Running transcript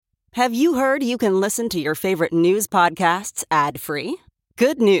Have you heard you can listen to your favorite news podcasts ad-free?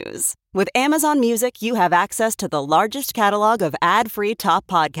 Good news. With Amazon Music, you have access to the largest catalog of ad-free top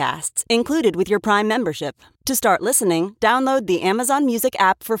podcasts included with your Prime membership. To start listening, download the Amazon Music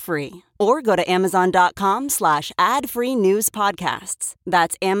app for free or go to amazon.com/ad-free news podcasts.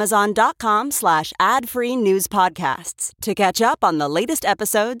 That's amazon.com/ad-free news podcasts to catch up on the latest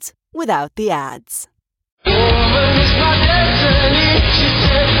episodes without the ads.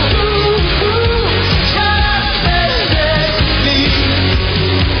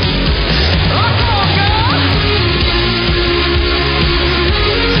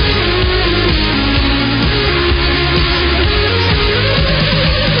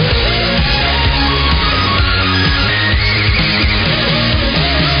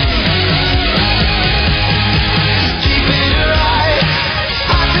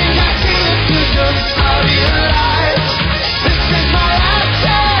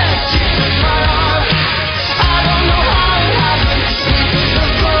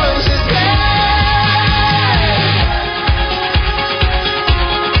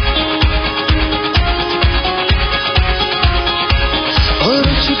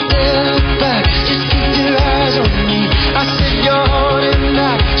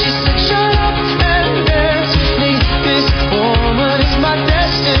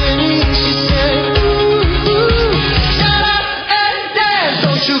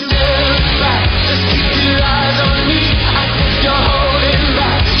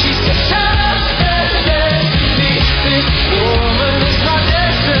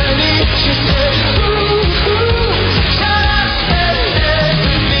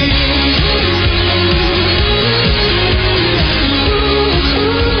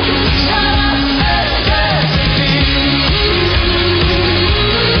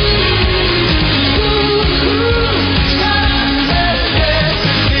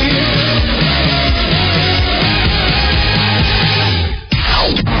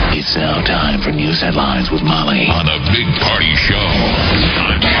 Headlines with Molly on the Big Party Show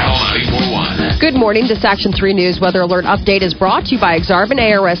on Channel 94.1. Good morning. This Action 3 News weather alert update is brought to you by Exarban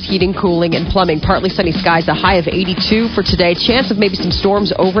ARS Heating, Cooling, and Plumbing. Partly sunny skies, a high of 82 for today. Chance of maybe some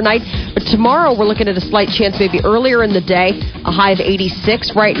storms overnight. But tomorrow we're looking at a slight chance maybe earlier in the day, a high of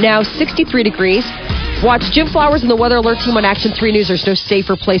 86. Right now, 63 degrees. Watch Jim Flowers and the Weather Alert team on Action 3 News. There's no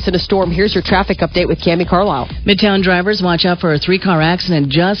safer place in a storm. Here's your traffic update with Cammie Carlisle. Midtown drivers, watch out for a 3-car accident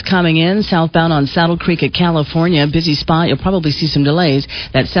just coming in southbound on Saddle Creek at California. Busy spot. You'll probably see some delays.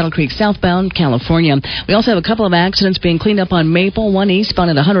 That's Saddle Creek southbound, California. We also have a couple of accidents being cleaned up on Maple. One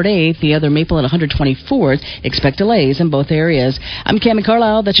eastbound at 108th, the other Maple at 124th. Expect delays in both areas. I'm Cammie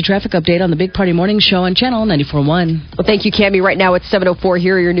Carlisle. That's your traffic update on the Big Party Morning Show on Channel 94.1. Well, thank you, Cammie. Right now it's 7:04.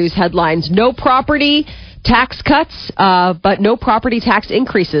 Here are your news headlines. No property tax cuts, but no property tax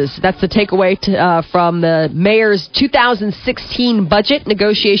increases. That's the takeaway from the mayor's 2016 budget.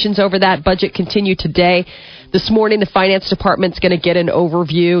 Negotiations over that budget continue today. This morning, the finance department's going to get an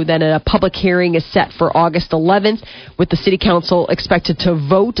overview. Then a public hearing is set for August 11th, with the city council expected to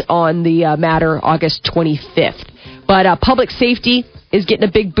vote on the matter August 25th. But public safety is getting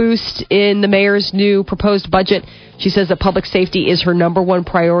a big boost in the mayor's new proposed budget. She says that public safety is her number one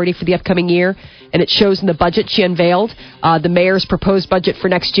priority for the upcoming year, and it shows in the budget she unveiled. The mayor's proposed budget for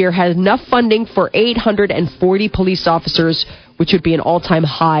next year has enough funding for 840 police officers, which would be an all-time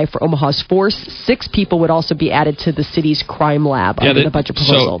high for Omaha's force. 6 people would also be added to the city's crime lab under the budget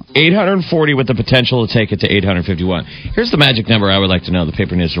proposal. So 840 with the potential to take it to 851. Here's the magic number I would like to know. The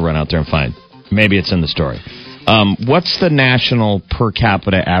paper needs to run out there and find. Maybe it's in the story. What's the national per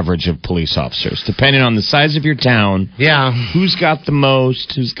capita average of police officers? Depending on the size of your town. Yeah. Who's got the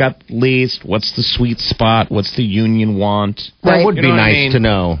most? Who's got the least? What's the sweet spot? What's the union want? That would be nice to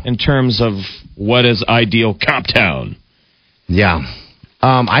know. In terms of what is ideal cop town. Yeah.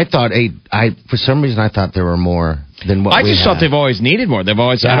 I thought for some reason I thought there were more than what I just thought they've always needed more. They've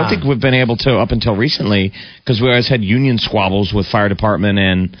always. Yeah. I don't think we've been able to up until recently, because we always had union squabbles with fire department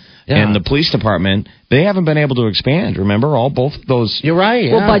and the police department. They haven't been able to expand. Remember, both those. You're right.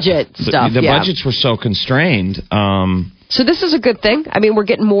 Yeah. Well, budget stuff. The budgets were so constrained. So this is a good thing. I mean, we're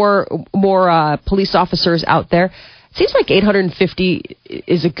getting more police officers out there. It seems like 850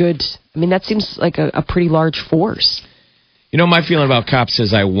 is a good. I mean, that seems like a pretty large force. You know, my feeling about cops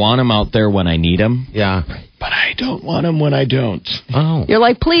is I want them out there when I need them. Yeah. But I don't want them when I don't. Oh. You're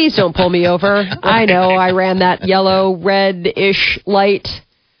like, please don't pull me over. I know I ran that yellow, red-ish light.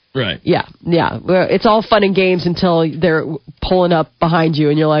 Right. Yeah. Well, it's all fun and games until they're pulling up behind you,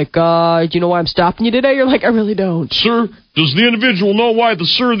 and you're like, do you know why I'm stopping you today? You're like, I really don't. Sir, does the individual know why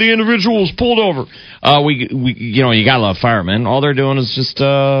the individual was pulled over? We you gotta love firemen. All they're doing is just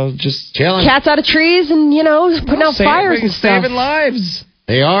chilling. Cats out of trees and, putting out fires and stuff. Saving lives.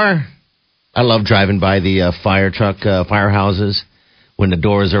 They are. I love driving by the fire truck, firehouses when the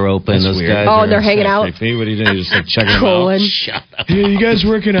doors are open. That's those weird. guys. Oh, and they're hanging out. What are you doing? Just like checking them Colin. out. Shut up. Hey, you guys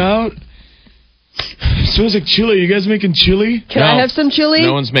working out? Smells like chili. You guys making chili? Can I have some chili?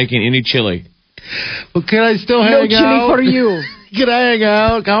 No one's making any chili. Well, can I still hang No out? chili for you. Can I hang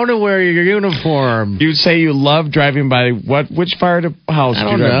out? I want to wear your uniform. You say you love driving by which fire house I do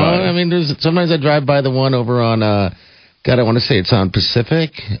don't you know. drive by? I mean, sometimes I drive by the one over on, I want to say it's on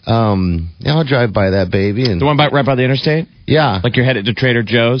Pacific. I'll drive by that baby. And The one right by the interstate? yeah. Like you're headed to Trader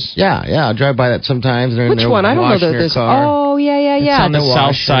Joe's? Yeah, I'll drive by that sometimes. They're in Which there one? I don't know washing that their there's. car. Oh, yeah. It's on the the south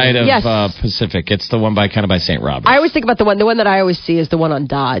wash. side of Yes. Pacific. It's the one by St. Robert's. I always think about the one that I always see is the one on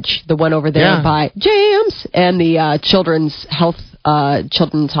Dodge, the one over there Yeah. by James and the Children's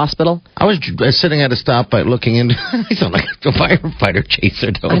Hospital. I was sitting at a stoplight looking into. I sound like a firefighter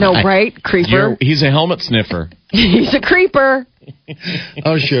chaser. Don't I know, right? Creeper. He's a helmet sniffer. He's a creeper.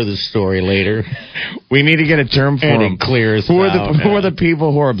 I'll share the story later. We need to get a term for And him. it clears Who out. are the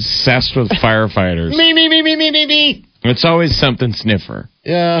people who are obsessed with firefighters? Me. It's always something sniffer.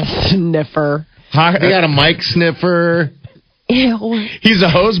 Yeah. Sniffer. We got a mic sniffer. Ew. He's a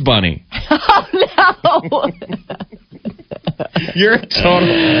hose bunny. Oh, no. You're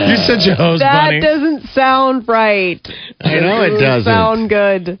such a hose That bunny. doesn't sound right. I know it doesn't. Sound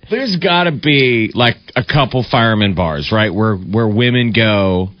good. There's got to be like a couple fireman bars, right, where women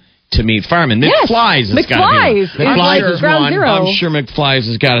go to meet firemen. Yes. McFly's has got to McFly's. be. McFly's is Ground one. Zero. I'm sure McFly's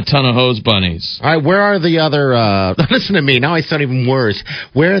has got a ton of hose bunnies. All right, where are the other... listen to me. Now I sound even worse.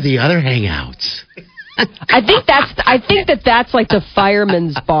 Where are the other hangouts? I think that's like the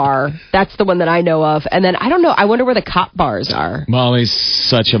fireman's bar. That's the one that I know of. And then I don't know. I wonder where the cop bars are. Molly's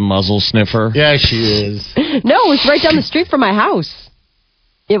such a muzzle sniffer. Yeah, she is. No, it was right down the street from my house.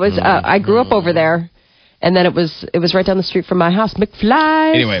 It was. I grew up over there, and then it was right down the street from my house.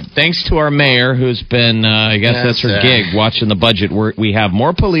 McFly. Anyway, thanks to our mayor, who's been, I guess that's her gig, watching the budget. We have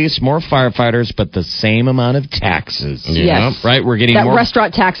more police, more firefighters, but the same amount of taxes. Yes. Right? We're getting that more.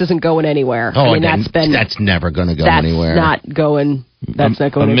 Restaurant tax isn't going anywhere. Oh, I mean, that's never going to go that's anywhere. not going. That's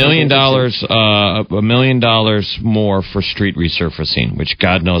not going. $1 million, $1 million more for street resurfacing, which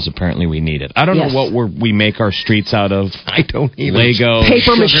God knows apparently we need it. I don't Yes. know what we make our streets out of. I don't either. Lego,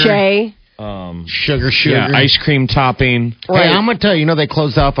 Paper Sugar. mache. Sugar. yeah, ice cream topping. Right. Hey, I'm going to tell you, they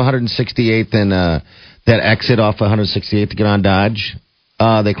closed off 168th and that exit off 168th to get on Dodge.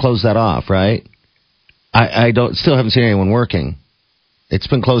 They closed that off, right? I still haven't seen anyone working. It's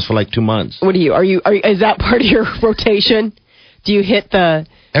been closed for like 2 months. What are you? Is that part of your rotation? Do you hit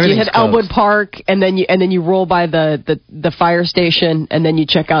Elmwood Park and then you roll by the fire station and then you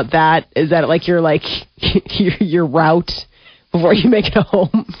check out that? Is that like your route before you make it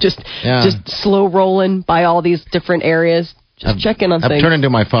home? Just slow rolling by all these different areas. Just checking on I've things. turned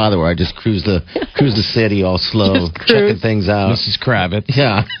into my father where I just cruise the city all slow, Just cruise. checking things out. Mrs. Kravitz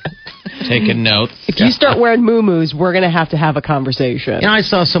Yeah. taking notes. If you start wearing muumuus, we're going to have a conversation. You know, I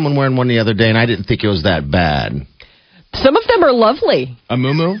saw someone wearing one the other day, and I didn't think it was that bad. Some of them are lovely. A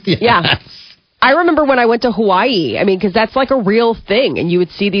muumuu? Yeah. I remember when I went to Hawaii, I mean, because that's like a real thing. And you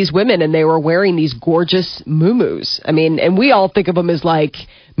would see these women and they were wearing these gorgeous muumuus. I mean, and we all think of them as like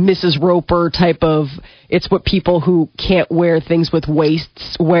Mrs. Roper type of, it's what people who can't wear things with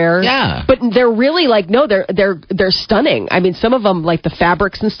waists wear. Yeah. But they're really like, no, they're stunning. I mean, some of them, like the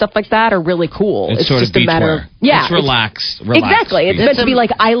fabrics and stuff like that, are really cool. It's sort just of a matter beachwear. of, yeah. It's relaxed. Exactly. It's beach. meant to be like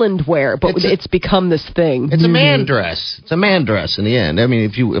island wear, but it's become this thing. It's a man dress. It's a man dress in the end. I mean,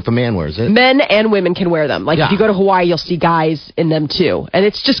 if a man wears it. Men and women can wear them. Like, Yeah. if you go to Hawaii, you'll see guys in them, too. And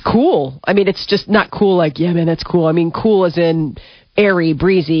it's just cool. I mean, it's just not cool like, yeah, man, that's cool. I mean, cool as in airy,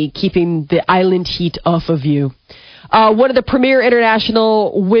 breezy, keeping the island heat off of you. One of the premier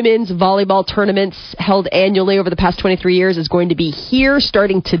international women's volleyball tournaments held annually over the past 23 years is going to be here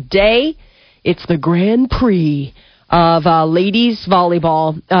starting today. It's the Grand Prix of ladies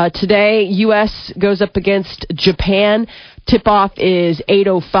volleyball. Today, U.S. goes up against Japan. Tip-off is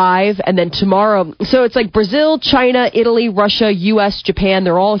 8:05, and then tomorrow, so it's like Brazil, China, Italy, Russia, U.S., Japan.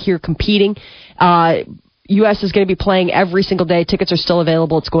 They're all here competing. U.S. is going to be playing every single day. Tickets are still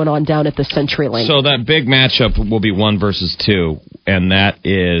available. It's going on down at the CenturyLink. So that big matchup will be 1 versus 2, and that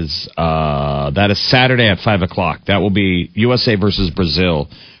is Saturday at 5 o'clock. That will be USA versus Brazil.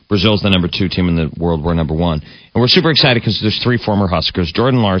 Brazil's the number 2 team in the world. We're number 1. And we're super excited because there's 3 former Huskers.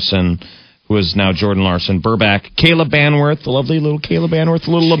 Jordan Larson, who is now Jordan Larson, Burback, Kayla Banworth, the lovely little Kayla Banworth,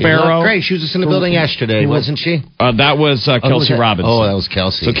 the little libero. Great. She was just in the building yesterday, wasn't she? That was Kelsey Robinson. Oh, that was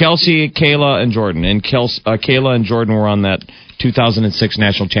Kelsey. So Kelsey, Kayla, and Jordan. And Kayla and Jordan were on that 2006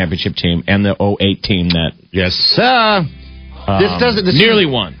 national championship team and the 2008 team that... Yes, sir. This nearly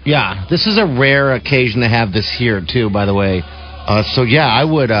won. Yeah, this is a rare occasion to have this here, too, by the way. So, yeah, I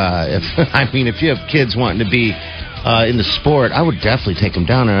would... if you have kids wanting to be... in the sport, I would definitely take them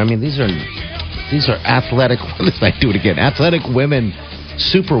down there. I mean, these are athletic. I do it again. Athletic women,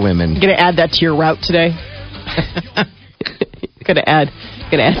 super women. You're gonna add that to your route today. gonna add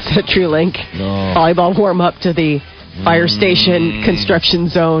CenturyLink volleyball warm up to the fire station construction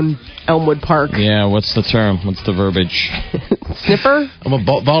zone, Elmwood Park. Yeah, what's the term? What's the verbiage? Sniffer? I'm a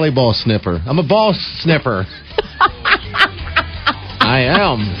volleyball sniffer. I'm a ball sniffer. I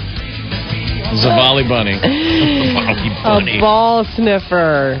am. It's a volley bunny. A ball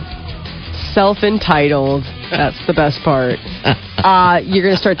sniffer. Self-entitled. That's the best part. You're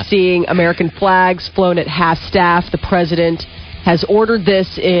going to start seeing American flags flown at half-staff. The president has ordered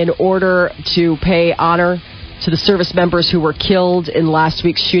this in order to pay honor to the service members who were killed in last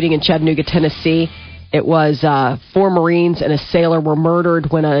week's shooting in Chattanooga, Tennessee. It was 4 Marines and a sailor were murdered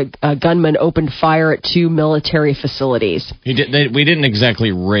when a gunman opened fire at 2 military facilities. We didn't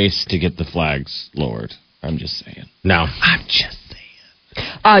exactly race to get the flags lowered. I'm just saying. No. I'm just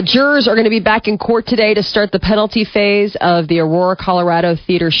saying. Jurors are going to be back in court today to start the penalty phase of the Aurora, Colorado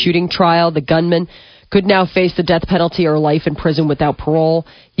theater shooting trial. The gunman could now face the death penalty or life in prison without parole.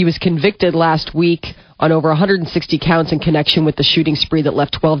 He was convicted last week on over 160 counts in connection with the shooting spree that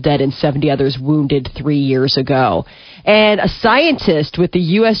left 12 dead and 70 others wounded 3 years ago. And a scientist with the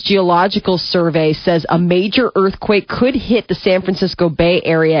U.S. Geological Survey says a major earthquake could hit the San Francisco Bay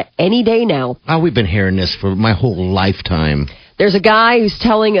Area any day now. Oh, we've been hearing this for my whole lifetime. There's a guy who's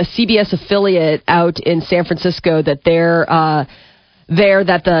telling a CBS affiliate out in San Francisco that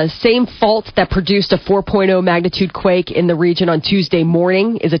that the same fault that produced a 4.0 magnitude quake in the region on Tuesday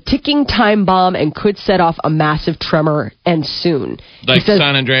morning is a ticking time bomb and could set off a massive tremor and soon. Like says,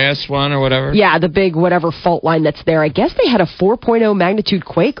 San Andreas one or whatever? Yeah, the big whatever fault line that's there. I guess they had a 4.0 magnitude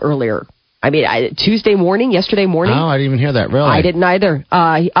quake earlier. I mean, yesterday morning. Oh, I didn't even hear that, really. I didn't either.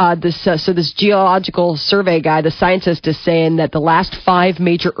 This geological survey guy, the scientist, is saying that the last 5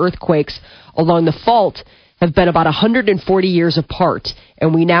 major earthquakes along the fault have been about 140 years apart,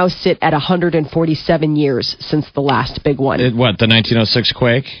 and we now sit at 147 years since the last big one. The 1906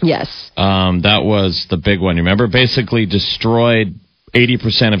 quake? Yes. That was the big one. You remember? Basically destroyed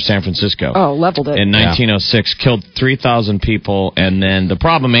 80% of San Francisco. Oh, leveled it. In 1906, killed 3,000 people, and then the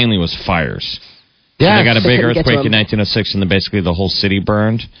problem mainly was fires. Yeah, so they got a big earthquake in 1906, and then basically the whole city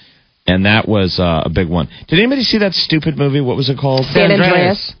burned. And that was a big one. Did anybody see that stupid movie? What was it called? San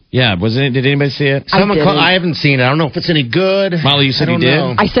Andreas. Yeah, wasn't it? Did anybody see it? I haven't seen it. I don't know if it's any good. Molly, you said you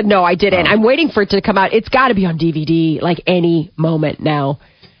did? I said no, I didn't. I'm waiting for it to come out. It's got to be on DVD like any moment now.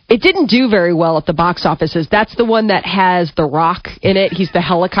 It didn't do very well at the box offices. That's the one that has The Rock in it. He's the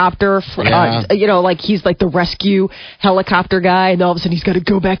helicopter, he's like the rescue helicopter guy, and all of a sudden he's got to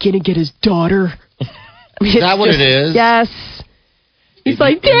go back in and get his daughter. Is that what it is? Yes. He's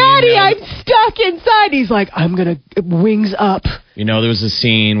like, Daddy, I'm stuck inside. He's like, I'm going to wings up. You know, there was a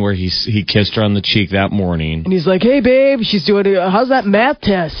scene where he kissed her on the cheek that morning. And he's like, hey, babe, she's doing how's that math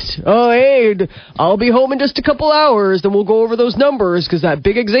test? Oh, hey, I'll be home in just a couple hours. Then we'll go over those numbers because that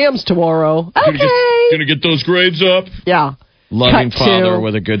big exam's tomorrow. Okay. Gonna get those grades up? Yeah. Loving father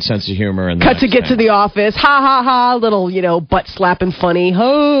with a good sense of humor. And cut to get to the office. Ha, ha, ha. Little, butt slapping funny.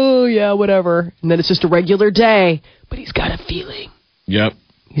 Oh, yeah, whatever. And then it's just a regular day. But he's got a feeling. Yep.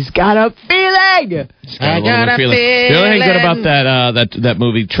 He's got a feeling. I got a feeling. The only thing good about that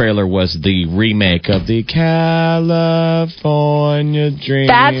movie trailer was the remake of the California Dream.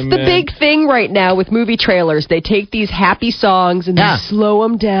 That's the big thing right now with movie trailers. They take these happy songs and they slow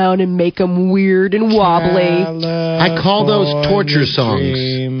them down and make them weird and wobbly. I call those torture songs.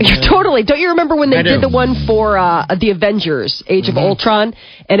 Totally. Don't you remember when they did the one for the Avengers, Age of Ultron,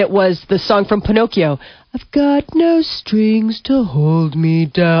 and it was the song from Pinocchio? I've got no strings to hold me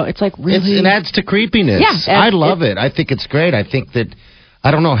down. It's like really... It adds to creepiness. Yeah. I love it. I think it's great. I think that,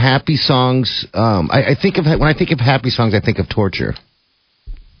 I don't know, happy songs... when I think of happy songs, I think of torture.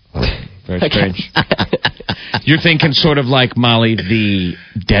 Very strange. You're thinking sort of like, Molly, the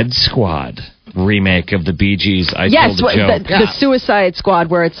Dead Squad remake of the Bee Gees. I Told a Joke. The Suicide Squad,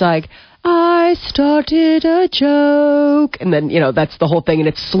 where it's like... I started a joke. And then, that's the whole thing. And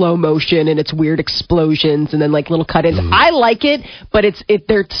it's slow motion and it's weird explosions and then like little cut-ins. I like it, but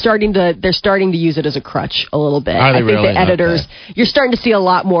they're starting to use it as a crutch a little bit. Are they I think really? the editors, you're starting to see a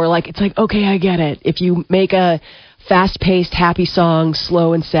lot more like, it's like, okay, I get it. If you make a fast-paced, happy song,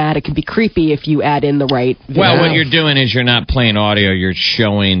 slow and sad, it can be creepy if you add in the right video. Well, what you're doing is you're not playing audio. You're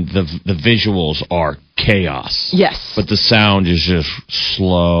showing the visuals are chaos. Yes. But the sound is just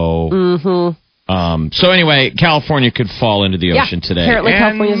slow. Mm-hmm. So anyway, California could fall into the ocean today. Apparently and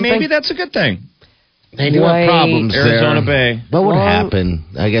California's a maybe thing. that's a good thing. They do have problems Arizona there. Bay. What would happen?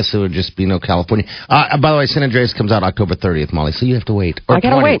 I guess it would just be no California. By the way, San Andreas comes out October 30th, Molly, so you have to wait. Or I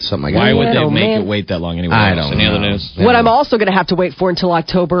gotta 20th, wait. Something like Why that. would they make it wait that long anyway? I don't Any know. other news? What I'm also going to have to wait for until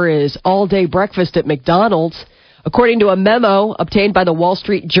October is all-day breakfast at McDonald's. According to a memo obtained by the Wall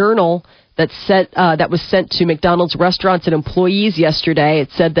Street Journal that was sent to McDonald's restaurants and employees yesterday,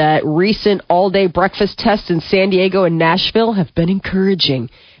 it said that recent all-day breakfast tests in San Diego and Nashville have been encouraging,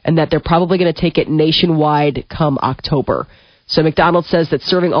 and that they're probably going to take it nationwide come October. So McDonald's says that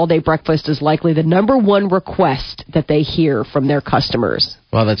serving all-day breakfast is likely the number one request that they hear from their customers.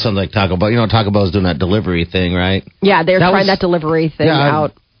 Well, that sounds like Taco Bell. Taco Bell's doing that delivery thing, right? Yeah, they're trying that delivery thing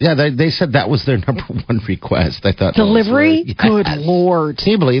out. Yeah, they said that was their number one request. I thought delivery? Yes. Good Lord.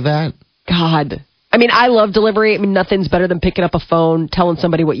 Can you believe that? God. I mean, I love delivery. I mean, nothing's better than picking up a phone, telling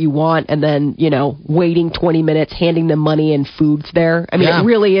somebody what you want, and then, waiting 20 minutes, handing them money and food's there. I mean, It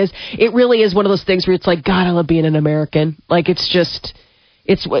really is one of those things where it's like, God, I love being an American. Like, we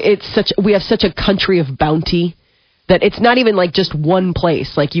have such a country of bounty that it's not even like just one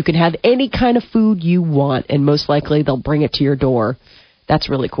place. Like, you can have any kind of food you want, and most likely they'll bring it to your door. That's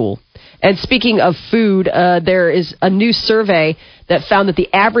really cool. And speaking of food, there is a new survey that found that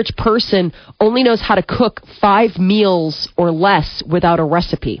the average person only knows how to cook 5 meals or less without a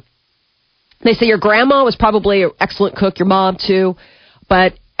recipe. They say your grandma was probably an excellent cook, your mom too,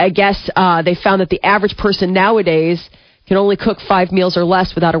 but I guess they found that the average person nowadays can only cook 5 meals or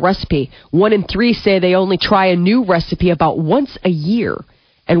less without a recipe. 1 in 3 say they only try a new recipe about once a year.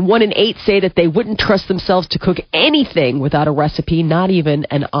 And 1 in 8 say that they wouldn't trust themselves to cook anything without a recipe, not even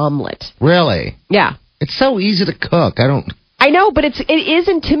an omelet. Really? Yeah. It's so easy to cook. I know, but it is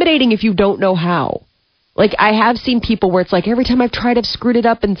intimidating if you don't know how. Like, I have seen people where it's like, every time I've tried, I've screwed it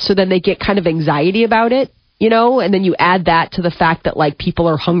up, and so then they get kind of anxiety about it, and then you add that to the fact that, like, people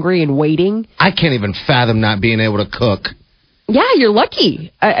are hungry and waiting. I can't even fathom not being able to cook. Yeah, you're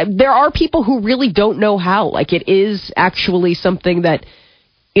lucky. There are people who really don't know how. Like, it is actually something that...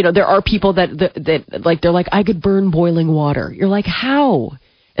 there are people that like, they're like, I could burn boiling water. You're like, how?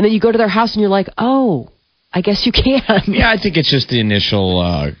 And then you go to their house and you're like, oh, I guess you can. Yeah, I think it's just the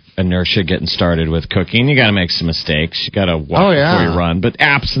initial inertia getting started with cooking. You got to make some mistakes. You got to watch before you run. But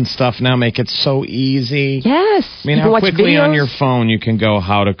apps and stuff now make it so easy. Yes. I mean, how quickly on your phone you can go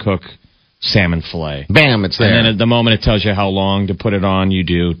how to cook salmon fillet. Bam, it's there. And then at the moment it tells you how long to put it on, you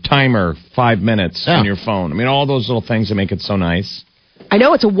do timer 5 minutes on your phone. I mean, all those little things that make it so nice. I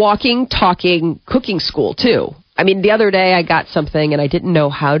know it's a walking, talking cooking school, too. I mean, the other day I got something and I didn't know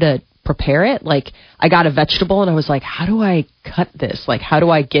how to prepare it. Like, I got a vegetable and I was like, how do I cut this? Like, how do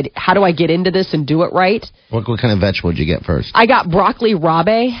I get into this and do it right? What kind of vegetable did you get first? I got broccoli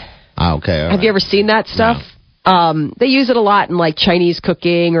rabe. Ah, okay. Have you ever seen that stuff? No. They use it a lot in like Chinese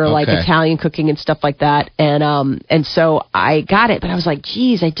cooking or like Italian cooking and stuff like that. And so I got it, but I was like,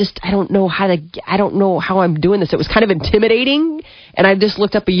 geez, I don't know how I'm doing this. It was kind of intimidating. And I just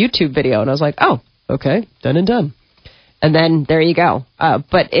looked up a YouTube video and I was like, oh, okay, done and done. And then there you go.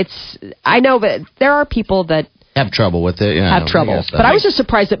 But I know that there are people that have trouble with it. Yeah, have trouble. But I was just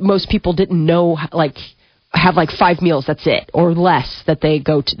surprised that most people didn't know, like, have like 5 meals, that's it, or less that they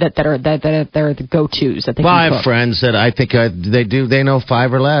go to, that are the go-tos that they Well, can I have cook. friends that I think they know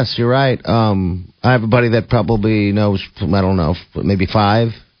 5 or less. You're right. I have a buddy that probably knows, I don't know, maybe 5,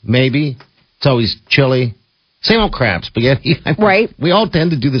 maybe. It's always chili. Same old crap, spaghetti. Right. We all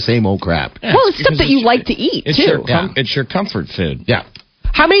tend to do the same old crap. Yeah, Well, it's stuff that you like to eat, too. It's your comfort food. Yeah.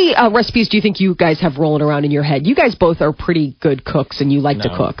 How many recipes do you think you guys have rolling around in your head? You guys both are pretty good cooks, and you like to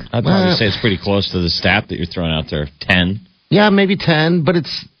cook. I'd probably say it's pretty close to the stat that you're throwing out there, 10. Yeah, maybe 10, but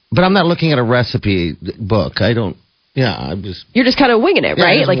I'm not looking at a recipe book. I'm just... You're just kind of winging it, Yeah,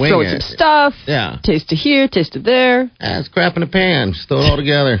 right? just Like throwing winging some it. stuff. Yeah. Taste it here, taste it there. It's crap in a pan. Just throw it all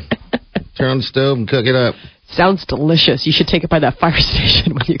together. Turn on the stove and cook it up. Sounds delicious. You should take it by that fire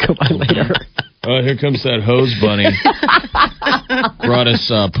station when you go by later. Oh, here comes that hose bunny. Brought us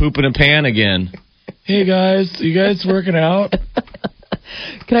poop in a pan again. Hey, guys. You guys working out?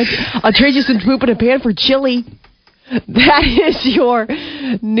 I'll trade you some poop in a pan for chili. That is your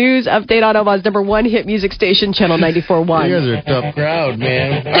news update on Omaha's number one hit music station, Channel 94.1. You guys are a tough crowd,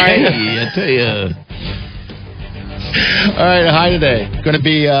 man. All right, I tell you. All right, high today. Going to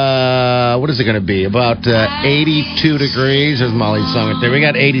be, what is it going to be? About 82 degrees. There's Molly's song right there. We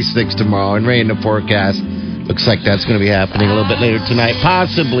got 86 tomorrow and rain in the forecast. Looks like that's going to be happening a little bit later tonight,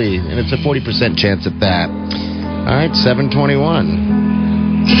 possibly. And it's a 40% chance at that. All right,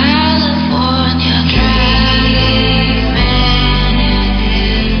 721. California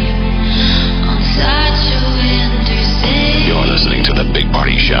on such a winter city. You're listening to The Big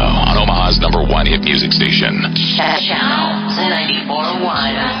Party Show on Omaha's number one hit music station. Channel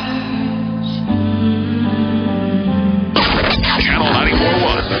 94.1. Channel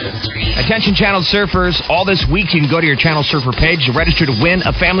 94.1. Attention Channel Surfers, all this week you can go to your Channel Surfer page to register to win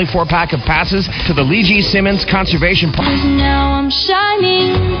a family 4-pack of passes to the Lee G. Simmons Conservation Park. Now I'm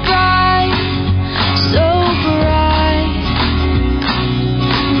shining bright, so bright,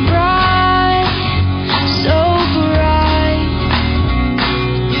 bright, so bright,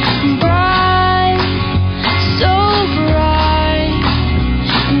 bright, so bright,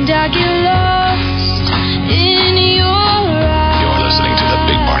 and I get lost in your eyes. You're listening to The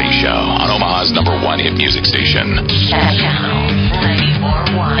Big Party Show on Omaha's number one hit music station. Channel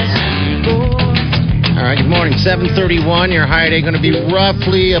 94.1. All right, good morning. 7:31. Your high day going to be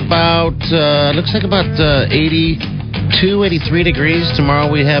roughly about, looks like about 82, 83 degrees.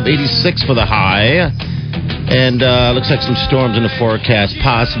 Tomorrow we have 86 for the high. And looks like some storms in the forecast.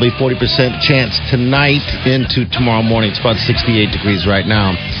 Possibly 40% chance tonight into tomorrow morning. It's about 68 degrees right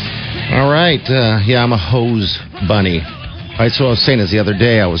now. All right. Yeah, I'm a hose bunny. All right, so what I was saying is the other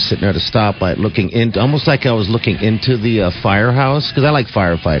day I was sitting there at a stoplight looking into, almost like I was looking into the firehouse, because I like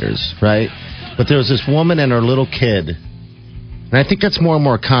firefighters, right? But there was this woman and her little kid. And I think that's more and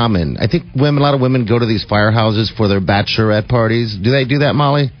more common. I think a lot of women go to these firehouses for their bachelorette parties. Do they do that,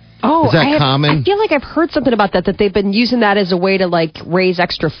 Molly? Oh, is that common? I feel like I've heard something about that they've been using that as a way to, like, raise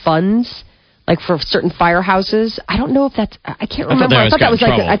extra funds, like, for certain firehouses. I don't know if that's, I can't remember. I thought that was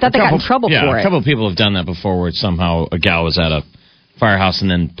like, I thought they got in trouble for it. A couple of people have done that before where somehow a gal was at a firehouse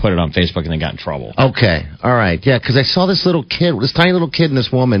and then put it on Facebook and they got in trouble. Okay, all right. Yeah, because I saw this little kid, this tiny little kid and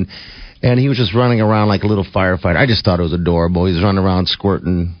this woman, and he was just running around like a little firefighter. I just thought it was adorable. He was running around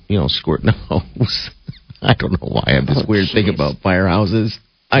squirting hose. I don't know why I have this weird thing about firehouses.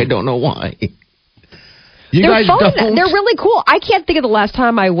 I don't know why. You They're guys fun. don't? They're really cool. I can't think of the last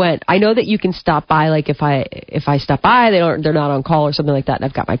time I went. I know that you can stop by, like if I stop by, they're not on call or something like that, and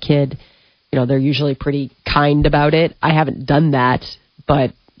I've got my kid. You know, they're usually pretty kind about it. I haven't done that,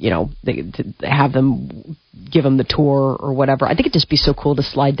 but you know, to have them give them the tour or whatever. I think it'd just be so cool to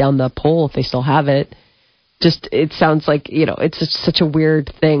slide down the pole if they still have it. Just, it sounds like, you know, it's just such a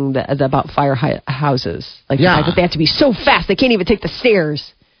weird thing about firehouses. Like, the fact that they have to be so fast, they can't even take the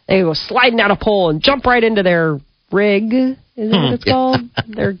stairs. They go sliding down a pole and jump right into their rig. Is that what it's called?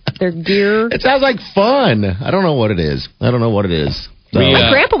 Their gear. It sounds like fun. I don't know what it is. So, my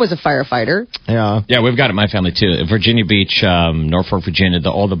grandpa was a firefighter. Yeah, we've got it in my family too. At Virginia Beach, Norfolk, Virginia,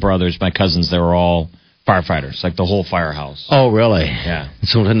 all the brothers, my cousins, they were all firefighters, like the whole firehouse. Oh, really? Yeah.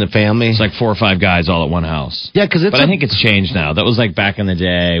 So in the family? It's like 4 or 5 guys all at one house. Yeah, because I think it's changed now. That was like back in the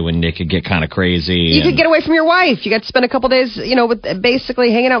day when they could get kind of crazy. You could get away from your wife. You got to spend a couple days, you know, with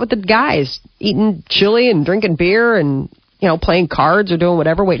basically hanging out with the guys, eating chili and drinking beer and, you know, playing cards or doing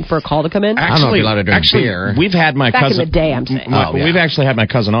whatever, waiting for a call to come in. I don't know if you're allowed to drink beer. We've had my cousin. Back in the day, I'm saying. We've actually had my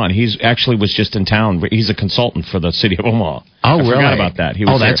cousin on. He's actually was just in town. He's a consultant for the city of Omaha. Oh, really? I forgot about that. He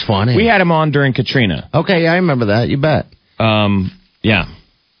was that's funny. We had him on during Katrina. Okay, yeah, I remember that. You bet. Yeah.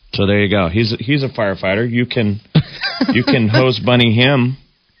 So there you go. He's a firefighter. You can hose bunny him.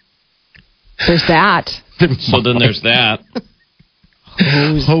 There's that. So then there's that.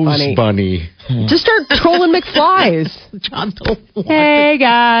 Hose bunny. Just start trolling McFlies. Hey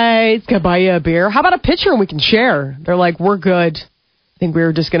guys, can I buy you a beer? How about a pitcher and we can share? They're like, we're good. I think we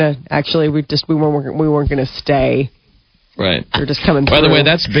were just gonna we weren't gonna stay. Right. We're just coming through. By the way,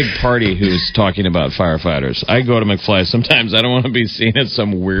 that's Big Party who's talking about firefighters. I go to McFly sometimes. I don't want to be seen as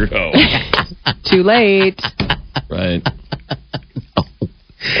some weirdo. Too late. Right.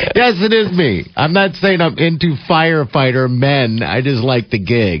 Yes, it is me. I'm not saying I'm into firefighter men. I just like the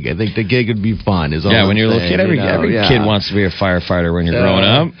gig. I think the gig would be fun. When you're a little kid, every kid wants to be a firefighter when you're growing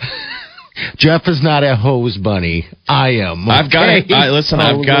up. Jeff is not a hose bunny. I am. I've got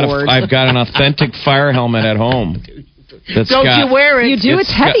an authentic fire helmet at home. Don't you wear it? You do.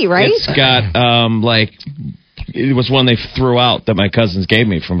 It's heavy, right? It's got It was one they threw out that my cousins gave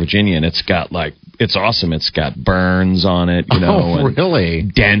me from Virginia, and it's got it's awesome. It's got burns on it, and really?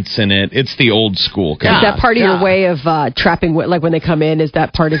 Dents in it. It's the old school. Is that part of your way of trapping, like when they come in, is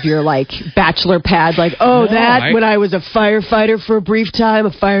that part of your bachelor pad? When I was a firefighter for a brief time,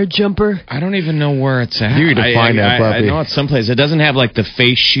 a fire jumper? I don't even know where it's at. You need to find that, puppy. I know it's someplace. It doesn't have the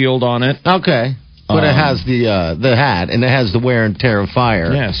face shield on it. Okay. But it has the hat, and it has the wear and tear of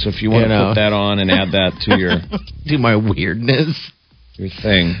fire. Yeah, so if you want to put that on and add that to your... Do my weirdness. Your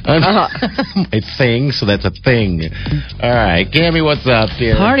thing. A thing, so that's a thing. All right. Gammy, what's up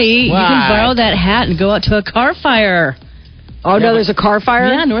here? Party. You can borrow that hat and go out to a car fire. Oh, no, there's a car fire?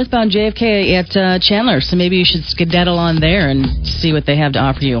 Yeah, northbound JFK at Chandler. So maybe you should skedaddle on there and see what they have to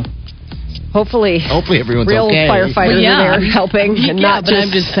offer you. Hopefully everyone's real okay. firefighters are there helping, and not just.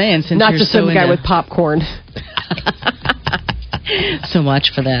 I'm just saying, since not you're just so some guy with popcorn. So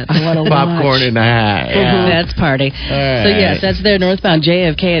watch for that. Popcorn in a hat. Yeah. That's party. Right. So yes, that's there northbound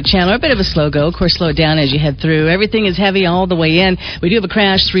JFK at Chandler. A bit of a slow go. Of course, slow it down as you head through. Everything is heavy all the way in. We do have a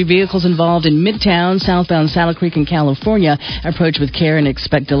crash. 3 vehicles involved in Midtown, southbound Saddle Creek in California. Approach with care and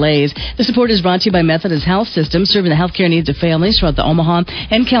expect delays. The support is brought to you by Methodist Health System, serving the healthcare needs of families throughout the Omaha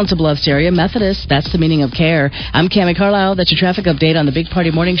and Council Bluffs area. Methodist, that's the meaning of care. I'm Cammie Carlisle. That's your traffic update on the Big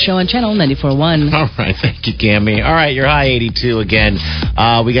Party Morning Show on Channel 94.1. All right, thank you, Cammie. All right, your high 82 again.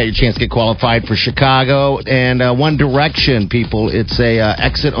 We got your chance to get qualified for Chicago and One Direction, people. It's a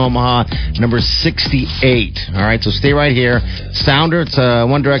Exit Omaha number 68. All right, so stay right here. Sounder, it's a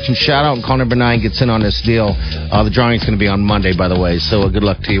One Direction shout out, and call number 9 gets in on this deal. The drawing is going to be on Monday, by the way. So good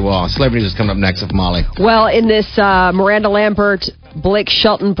luck to you all. Celebrity News is coming up next with Molly. Well, in this Miranda Lambert, Blake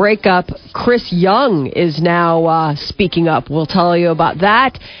Shelton breakup, Chris Young is now speaking up. We'll tell you about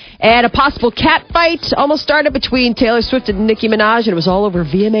that. And a possible cat fight almost started between Taylor Swift and Nicki Minaj, and it was all over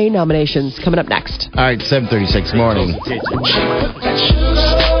VMA nominations. Coming up next. All right, 7:36 morning.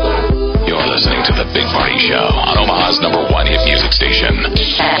 You're listening to The Big Party Show on Omaha's #1 hit music station.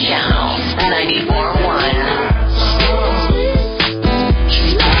 Channel 94.1.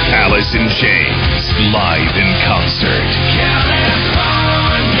 Alice in Chains, live in concert.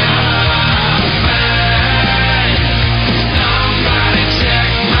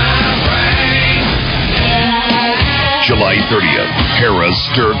 July 30th, Harrah's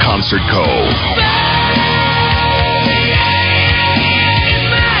Stir Concert Cove.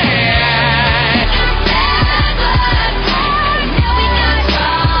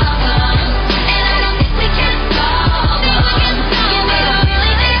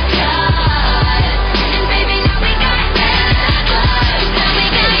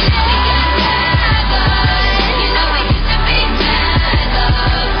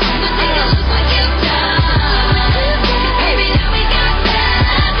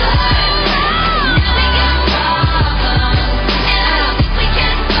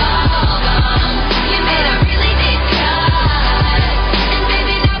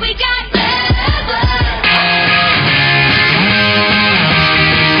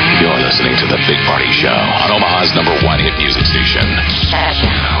 The Big Party Show on Omaha's #1 hit music station.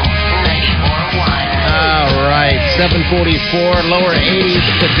 Channel 94.1. All right, 7:44, lower 80s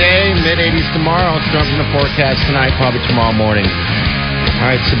today, mid 80s tomorrow. It's dropping the forecast tonight, probably tomorrow morning. All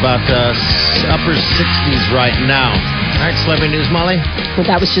right, it's about upper 60s right now. All right, celebrity news, Molly. Well,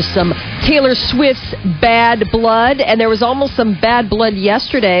 that was just some Taylor Swift's bad blood, and there was almost some bad blood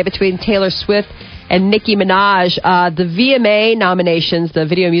yesterday between Taylor Swift and Nicki Minaj. The VMA nominations, the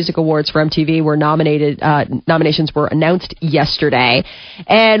Video Music Awards for MTV, were nominations were announced yesterday.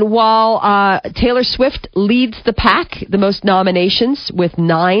 And while Taylor Swift leads the pack, the most nominations with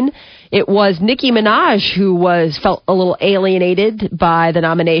 9, it was Nicki Minaj who felt a little alienated by the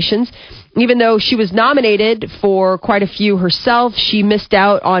nominations. Even though she was nominated for quite a few herself, she missed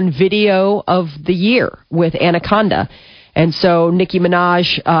out on Video of the Year with Anaconda. And so Nicki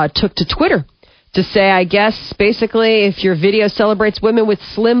Minaj took to Twitter to say, I guess, basically, if your video celebrates women with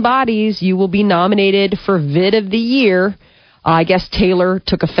slim bodies, you will be nominated for Vid of the Year. I guess Taylor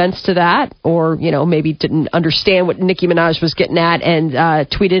took offense to that, or, maybe didn't understand what Nicki Minaj was getting at, and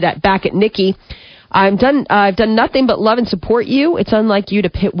tweeted back at Nicki, I've done nothing but love and support you. It's unlike you to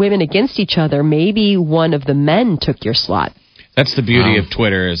pit women against each other. Maybe one of the men took your slot. That's the beauty of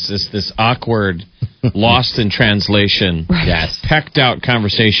Twitter, is this awkward, lost in translation, pecked out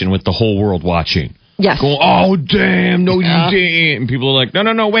conversation with the whole world watching. Yes. Going, oh, damn, no, you didn't. And people are like,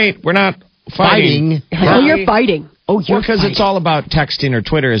 no, wait, we're not fighting. Oh, you're fighting. Because it's all about texting or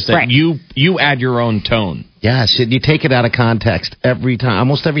Twitter, is that you add your own tone. Yes, you take it out of context every time,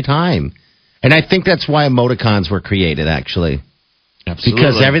 almost every time. And I think that's why emoticons were created, actually. Absolutely.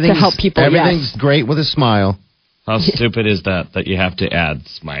 Because everything's to help people, everything's great with a smile. How stupid is that you have to add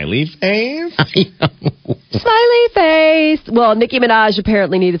smiley face? Smiley face. Well, Nicki Minaj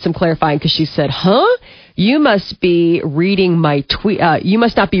apparently needed some clarifying because she said, you must be reading my tweet. You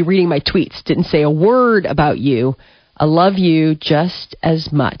must not be reading my tweets. Didn't say a word about you. I love you just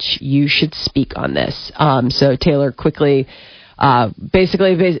as much. You should speak on this. So Taylor quickly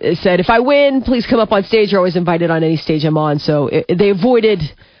basically said, if I win, please come up on stage. You're always invited on any stage I'm on. So they avoided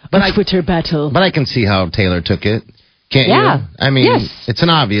a Twitter battle. But I can see how Taylor took it. Can't you? I mean, it's an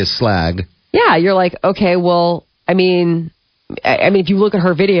obvious slag. Yeah, you're like, okay, well, I mean, if you look at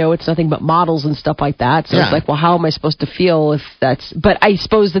her video, it's nothing but models and stuff like that. So it's like, well, how am I supposed to feel if that's... But I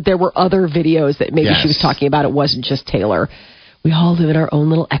suppose that there were other videos that maybe she was talking about. It wasn't just Taylor. We all live in our own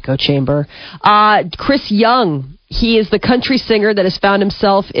little echo chamber. Chris Young, he is the country singer that has found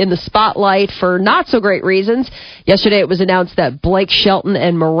himself in the spotlight for not so great reasons. Yesterday it was announced that Blake Shelton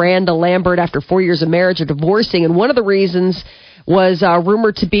and Miranda Lambert, after 4 years of marriage, are divorcing. And one of the reasons was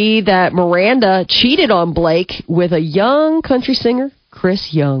rumored to be that Miranda cheated on Blake with a young country singer,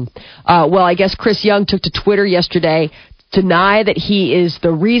 Chris Young. Well, I guess Chris Young took to Twitter yesterday to deny that he is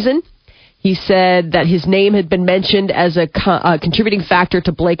the reason. He said that his name had been mentioned as a contributing factor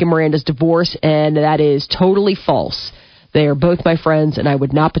to Blake and Miranda's divorce, and that is totally false. They are both my friends, and I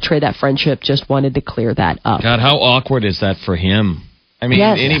would not betray that friendship. Just wanted to clear that up. God, how awkward is that for him? I mean,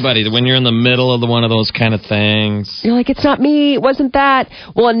 anybody, when you're in the middle of one of those kind of things. You're like, it's not me. It wasn't that.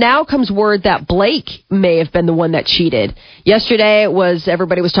 Well, and now comes word that Blake may have been the one that cheated. Yesterday,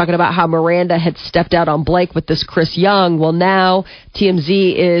 everybody was talking about how Miranda had stepped out on Blake with this Chris Young. Well, now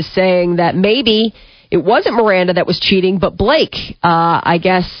TMZ is saying that maybe it wasn't Miranda that was cheating, but Blake. I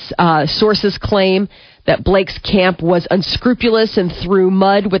guess sources claim that Blake's camp was unscrupulous and threw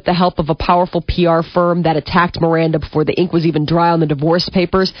mud with the help of a powerful PR firm that attacked Miranda before the ink was even dry on the divorce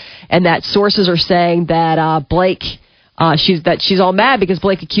papers, and that sources are saying that Blake, she's all mad because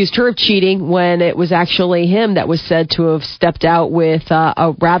Blake accused her of cheating when it was actually him that was said to have stepped out with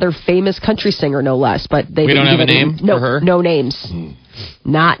a rather famous country singer, no less. But we don't have a name for her? No names.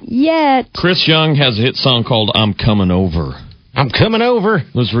 Not yet. Chris Young has a hit song called "I'm Coming Over." I'm coming over.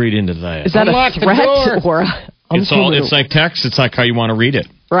 Let's read into that. Is that a threat or? It's like text. It's like how you want to read it.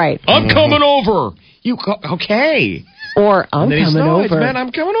 Right. I'm coming over. Okay. Or I'm coming over. Man,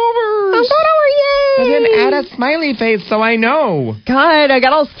 I'm coming over. I'm coming over. Yay! And then add a smiley face so I know. God, I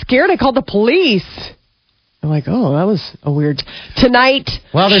got all scared. I called the police. I'm like, oh, that was a weird... Tonight,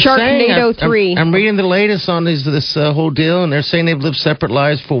 Sharknado 3. I'm reading the latest on this whole deal, and they're saying they've lived separate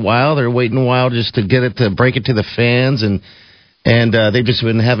lives for a while. They're waiting a while just to get it, to break it to the fans, and they've just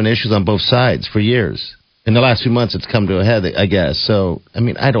been having issues on both sides for years. In the last few months, it's come to a head, I guess. So, I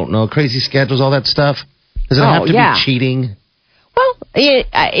mean, I don't know. Crazy schedules, all that stuff. Does it have to be cheating? Well,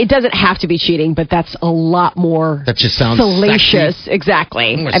 it doesn't have to be cheating, but that's a lot more... That just sounds salacious. Sexy.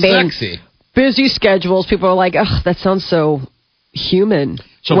 Exactly. More sexy. Busy schedules. People are like, ugh, that sounds so human.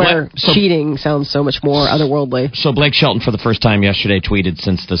 So cheating sounds so much more otherworldly. So Blake Shelton, for the first time yesterday, tweeted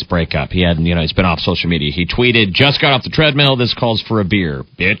since this breakup. He hadn't, he's been off social media. He tweeted, "Just got off the treadmill. This calls for a beer,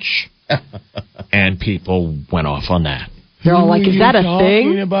 bitch." And people went off on that. They're all like, "Is that a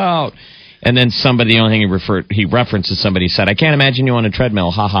thing?" About? And then the only thing he referenced is somebody said, "I can't imagine you on a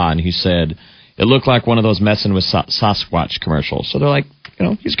treadmill, haha." And he said, "It looked like one of those messing with Sasquatch commercials." So they're like,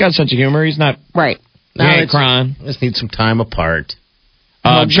 he's got a sense of humor. He's not right. He ain't crying. Just need some time apart.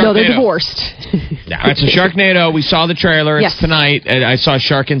 No, they're divorced. All right, so Sharknado, we saw the trailer. It's tonight. I saw a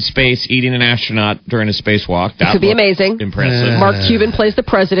shark in space eating an astronaut during a spacewalk. That could be amazing. Impressive. Mark Cuban plays the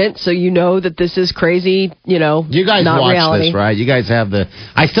president, so you know that this is crazy, You guys not watch reality. this, right? You guys have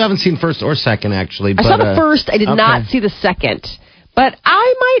I still haven't seen first or second, actually. I saw the first. I did not see the second. But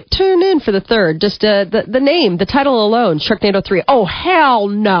I might tune in for the third. Just the name, the title alone, Sharknado 3. Oh, hell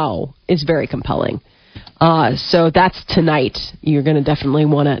no. It's very compelling. So that's tonight. You're going to definitely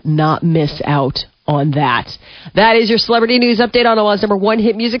want to not miss out on that. That is your celebrity news update on Omaha's number one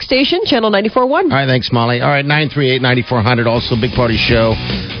hit music station, Channel 94.1. All right, thanks, Molly. All right, 938-9400. Also, Big Party Show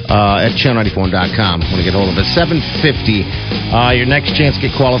at channel94.com. Want to get hold of it. 7:50. Your next chance to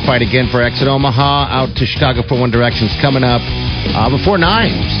get qualified again for Exit Omaha. Out to Chicago for One Direction's coming up before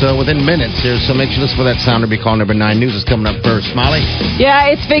 9. So within minutes here. So make sure you listen for that sound or be call number 9. News is coming up first. Molly? Yeah,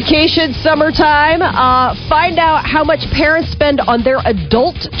 it's vacation summertime. Find out how much parents spend on their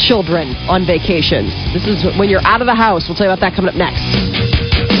adult children on vacations. This is when you're out of the house. We'll tell you about that coming up next.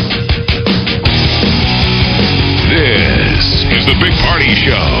 This is the Big Party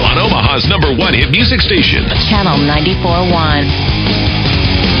Show on Omaha's number one hit music station. Channel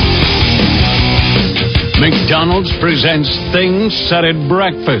 94.1. McDonald's presents things said at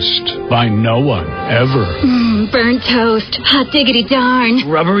breakfast by no one ever. Burnt toast. Hot diggity darn.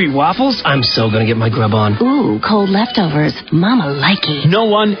 Rubbery waffles? I'm so gonna get my grub on. Ooh, cold leftovers. Mama likey. No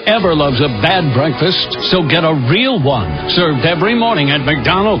one ever loves a bad breakfast, so get a real one. Served every morning at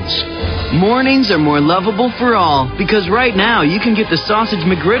McDonald's. Mornings are more lovable for all, because right now you can get the sausage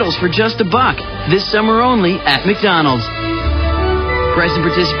McGriddles for just $1. This summer only at McDonald's. Price and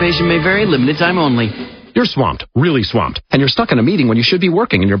participation may vary, limited time only. You're swamped, really swamped, and you're stuck in a meeting when you should be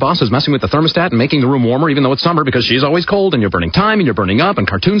working, and your boss is messing with the thermostat and making the room warmer even though it's summer because she's always cold, and you're burning time, and you're burning up, and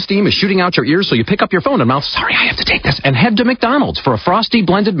cartoon steam is shooting out your ears, so you pick up your phone and mouth, sorry, I have to take this, and head to McDonald's for a frosty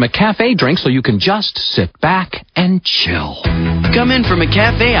blended McCafe drink so you can just sit back and chill. Come in for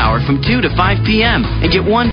McCafe hour from 2 to 5 p.m. and get one